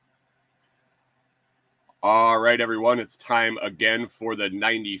All right, everyone, it's time again for the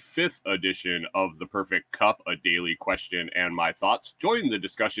 95th edition of The Perfect Cup, a daily question and my thoughts. Join the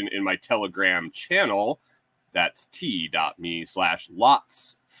discussion in my Telegram channel. That's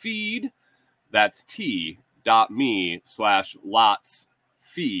t.me/lotsfeed. That's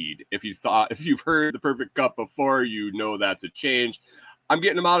t.me/lotsfeed. If you've heard The Perfect Cup before, you know that's a change. I'm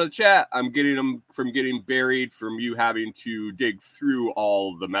getting them out of the chat. I'm getting them from getting buried, from you having to dig through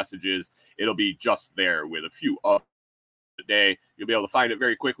all the messages. It'll be just there with a few up a day. You'll be able to find it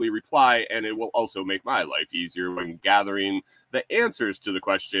very quickly, reply, and it will also make my life easier when gathering the answers to the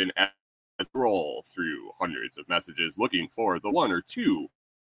question as I scroll through hundreds of messages looking for the one or two.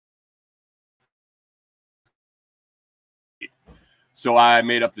 So I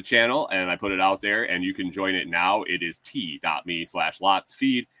made up the channel and I put it out there, and you can join it now. It is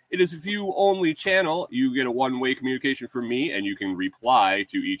t.me/lotsfeed. It is a view-only channel. You get a one-way communication from me, and you can reply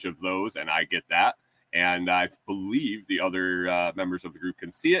to each of those, and I get that. And I believe the other members of the group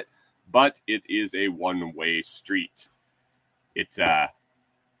can see it, but it is a one-way street. It's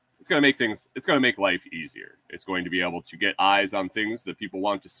going to make life easier. It's going to be able to get eyes on things that people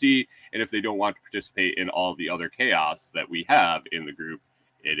want to see. And if they don't want to participate in all the other chaos that we have in the group,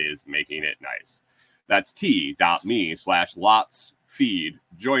 it is making it nice. That's t.me/lotsfeed.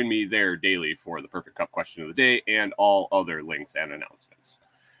 Join me there daily for the Perfect Cup question of the day and all other links and announcements.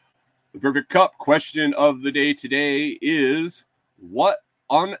 The Perfect Cup question of the day today is, what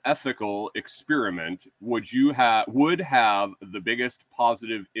unethical experiment would have the biggest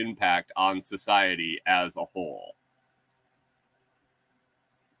positive impact on society as a whole?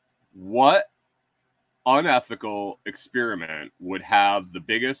 What unethical experiment would have the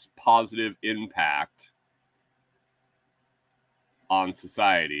biggest positive impact on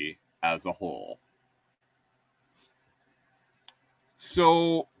society as a whole?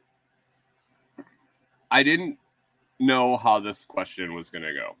 So I didn't know how this question was going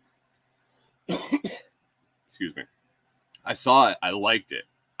to go. Excuse me. I saw it. I liked it.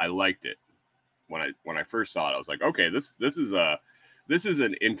 When I first saw it, I was like, okay, this is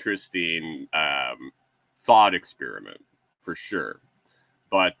an interesting thought experiment for sure.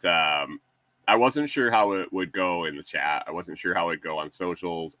 But I wasn't sure how it would go in the chat. I wasn't sure how it would go on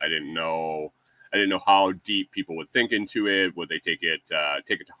socials. I didn't know how deep people would think into it. Would they take it to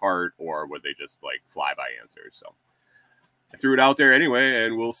heart, or would they just like fly by answers? So I threw it out there anyway,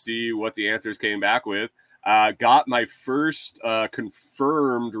 and we'll see what the answers came back with. Got my first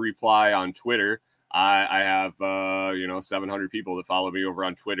confirmed reply on Twitter. I have 700 people that follow me over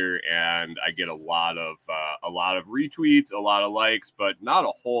on Twitter, and I get a lot of retweets, a lot of likes, but not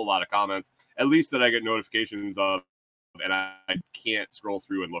a whole lot of comments. At least that I get notifications of, and I can't scroll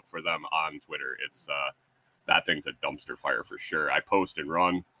through and look for them on Twitter. It's that thing's a dumpster fire for sure. I post and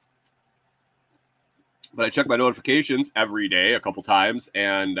run. But I check my notifications every day a couple times,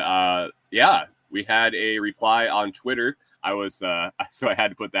 and we had a reply on Twitter. So I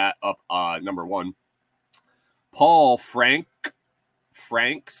had to put that up number one. Paul Franks.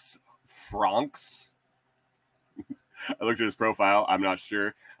 I looked at his profile. I'm not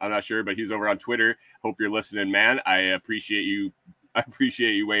sure, but he's over on Twitter. Hope you're listening, man. I appreciate you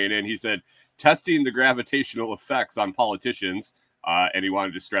weighing in. He said, testing the gravitational effects on politicians, and he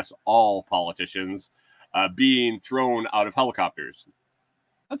wanted to stress all politicians being thrown out of helicopters.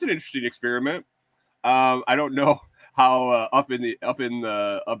 That's an interesting experiment. I don't know how up in the air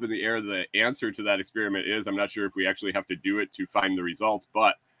the answer to that experiment is. I'm not sure if we actually have to do it to find the results,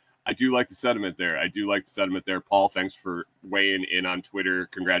 but I do like the sentiment there. Paul, thanks for weighing in on Twitter.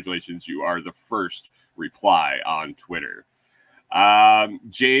 Congratulations, you are the first reply on Twitter.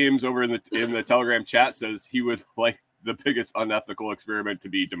 James over in the Telegram chat says he would like the biggest unethical experiment to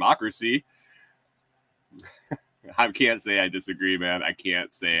be democracy. I can't say I disagree, man. I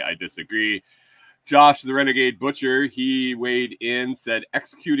can't say I disagree. Josh, the Renegade Butcher, he weighed in, said,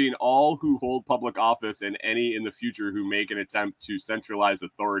 executing all who hold public office and any in the future who make an attempt to centralize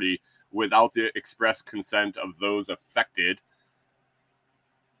authority without the express consent of those affected.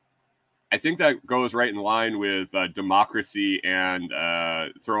 I think that goes right in line with democracy and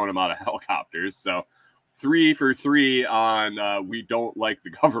throwing them out of helicopters. So 3 for 3 on we don't like the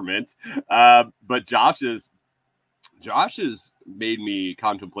government. But Josh has made me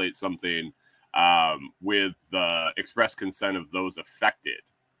contemplate something with the express consent of those affected.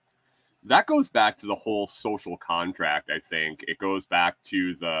 That goes back to the whole social contract, I think. It goes back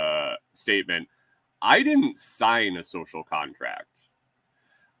to the statement, I didn't sign a social contract.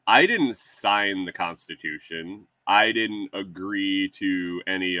 I didn't sign the Constitution. I didn't agree to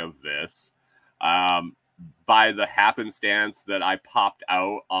any of this. by the happenstance that I popped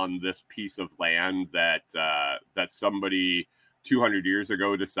out on this piece of land that somebody 200 years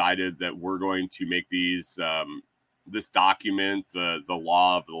ago decided that we're going to make these this document the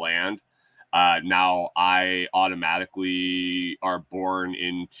law of the land. Now I automatically are born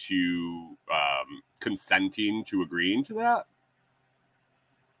into consenting to agreeing to that.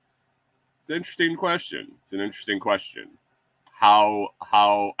 It's an interesting question.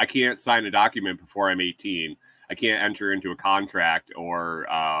 How I can't sign a document before I'm 18. I can't enter into a contract or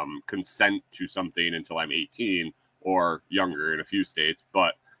consent to something until I'm 18 or younger in a few states.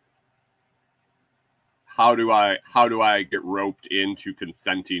 But how do I get roped into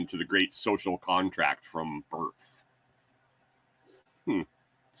consenting to the great social contract from birth?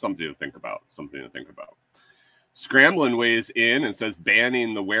 Something to think about. Scramblin weighs in and says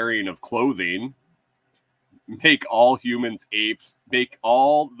banning the wearing of clothing. Make all the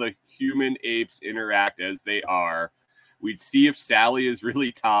human apes interact as they are. We'd see if Sally is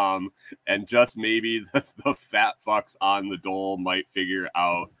really Tom, and just maybe the fat fucks on the dole might figure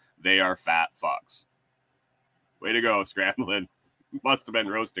out they are fat fucks. Way to go, Scramblin. Must have been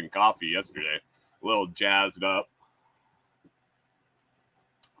roasting coffee yesterday. A little jazzed up.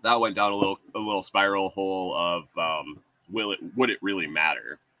 That went down a little spiral hole of would it really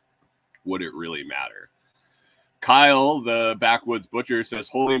matter? Would it really matter? Kyle, the backwoods butcher, says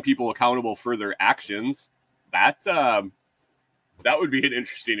holding people accountable for their actions. That would be an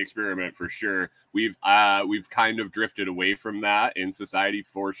interesting experiment for sure. We've kind of drifted away from that in society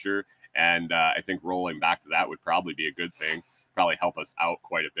for sure, and I think rolling back to that would probably be a good thing. Probably help us out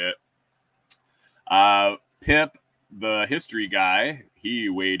quite a bit. Pip, the history guy, he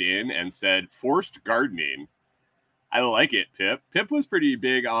weighed in and said forced gardening. I like it, Pip. Pip was pretty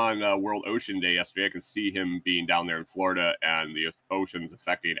big on World Ocean Day yesterday. I can see him being down there in Florida and the oceans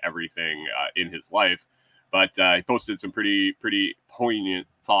affecting everything in his life. But he posted some pretty poignant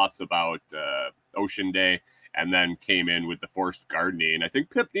thoughts about Ocean Day and then came in with the forced gardening. I think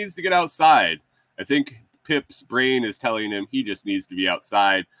Pip needs to get outside. I think Pip's brain is telling him he just needs to be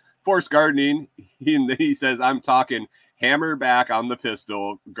outside. Forced gardening, he says, I'm talking hammer back on the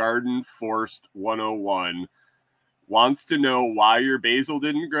pistol, garden forced 101. Wants to know why your basil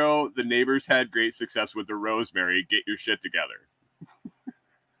didn't grow. The neighbors had great success with the rosemary. Get your shit together.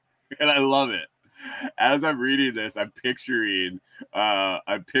 And I love it. As I'm reading this, I'm picturing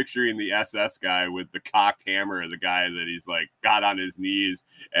the SS guy with the cocked hammer, the guy that he's like got on his knees,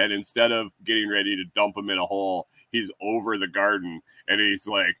 and instead of getting ready to dump him in a hole, he's over the garden and he's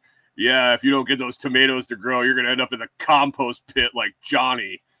like, yeah, if you don't get those tomatoes to grow, you're gonna end up in a compost pit like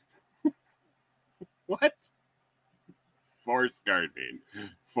Johnny. What? Forced gardening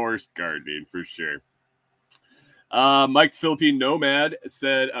for sure. Mike the Philippine Nomad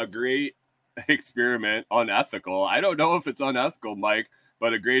said a great experiment, unethical. I don't know if it's unethical, Mike,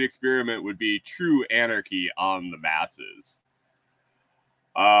 but a great experiment would be true anarchy on the masses.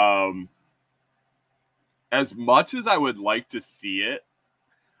 As much as I would like to see it,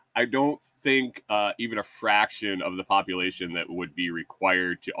 I don't think even a fraction of the population that would be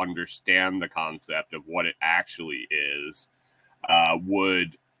required to understand the concept of what it actually is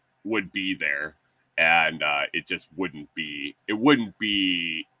would be there, and it just wouldn't be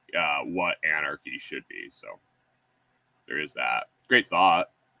what anarchy should be. So there is that. Great thought.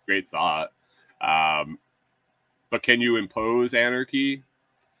 But can you impose anarchy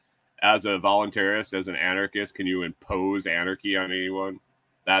as a voluntarist, as an anarchist? Can you impose anarchy on anyone?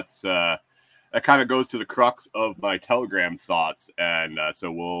 That's that kind of goes to the crux of my Telegram thoughts. And so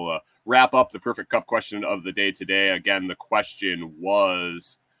we'll wrap up the Perfect Cup question of the day today. Again, the question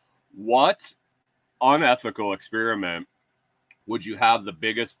was, what unethical experiment would have the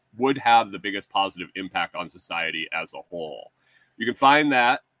biggest positive impact on society as a whole? You can find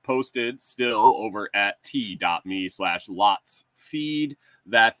that posted still over at t.me/lotsfeed.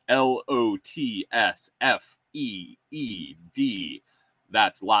 That's LOTSFEED.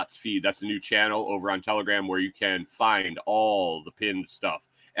 That's Lots Feed. That's a new channel over on Telegram where you can find all the pinned stuff.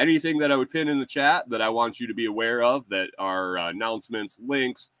 Anything that I would pin in the chat that I want you to be aware of that are announcements,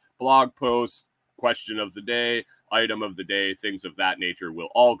 links, blog posts, question of the day, item of the day, things of that nature will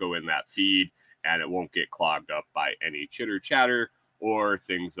all go in that feed, and it won't get clogged up by any chitter chatter or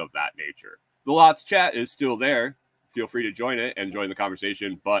things of that nature. The Lots chat is still there. Feel free to join it and join the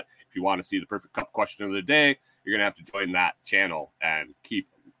conversation. But if you want to see the Perfect Cup question of the day, you're going to have to join that channel and keep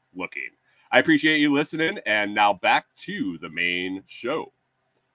looking. I appreciate you listening. And now back to the main show.